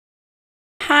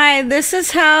Hi, this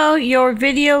is how your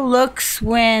video looks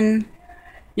when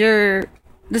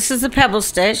this is a pebble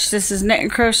stitch. This is knit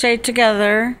and crochet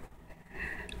together.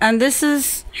 And this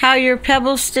is how your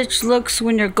pebble stitch looks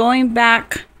when you're going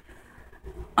back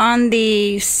on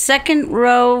the second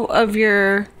row of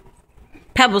your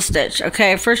pebble stitch.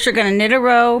 Okay, first you're going to knit a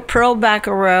row, purl back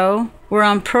a row. We're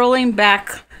on purling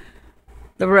back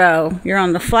the row. You're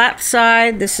on the flat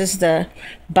side. This is the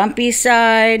bumpy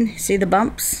side. See the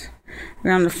bumps?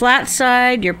 You're on the flat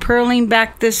side. You're purling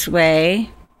back this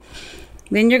way.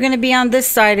 Then you're going to be on this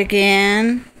side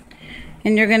again.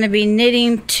 And you're going to be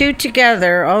knitting two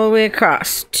together all the way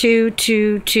across. Two,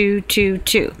 two, two, two,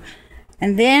 two.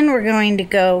 And then we're going to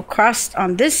go across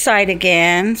on this side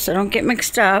again, so don't get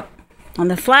mixed up. On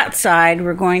the flat side,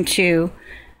 we're going to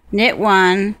knit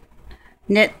one,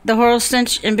 knit the horizontal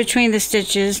stitch in between the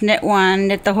stitches, knit one,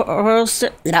 knit the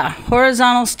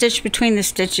horizontal stitch between the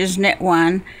stitches, knit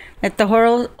one, knit the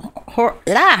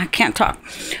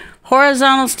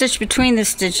horizontal stitch between the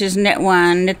stitches, knit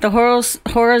one, knit the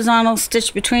horizontal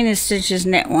stitch between the stitches,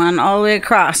 knit one, all the way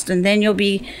across. And then you'll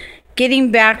be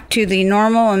getting back to the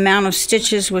normal amount of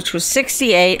stitches, which was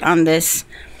 68 on this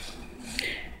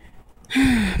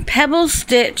pebble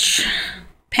stitch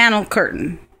panel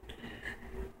curtain.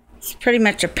 It's pretty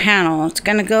much a panel. It's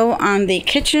going to go on the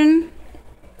kitchen.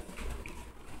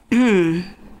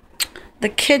 The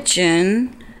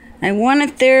kitchen. I want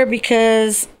it there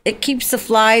because it keeps the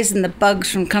flies and the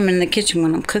bugs from coming in the kitchen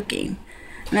when I'm cooking.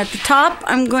 And at the top,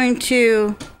 I'm going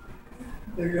to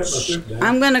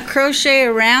crochet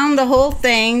around the whole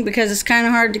thing because it's kind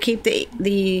of hard to keep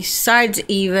the sides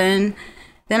even.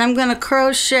 Then I'm going to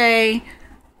crochet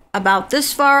about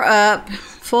this far up,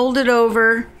 fold it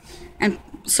over, and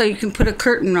so you can put a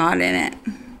curtain rod in it.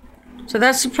 So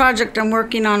that's the project I'm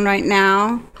working on right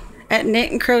now at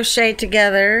Knit and Crochet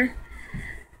Together.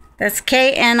 That's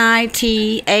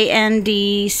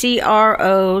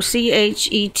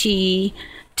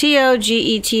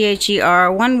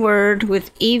knitandcrochettogether, one word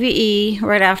with EVE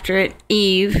right after it,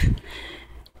 Eve,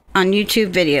 on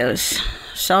YouTube videos.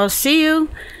 So I'll see you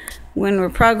when we're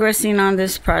progressing on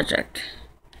this project.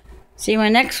 See my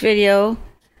next video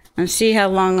and see how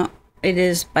long it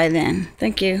is by then.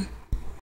 Thank you.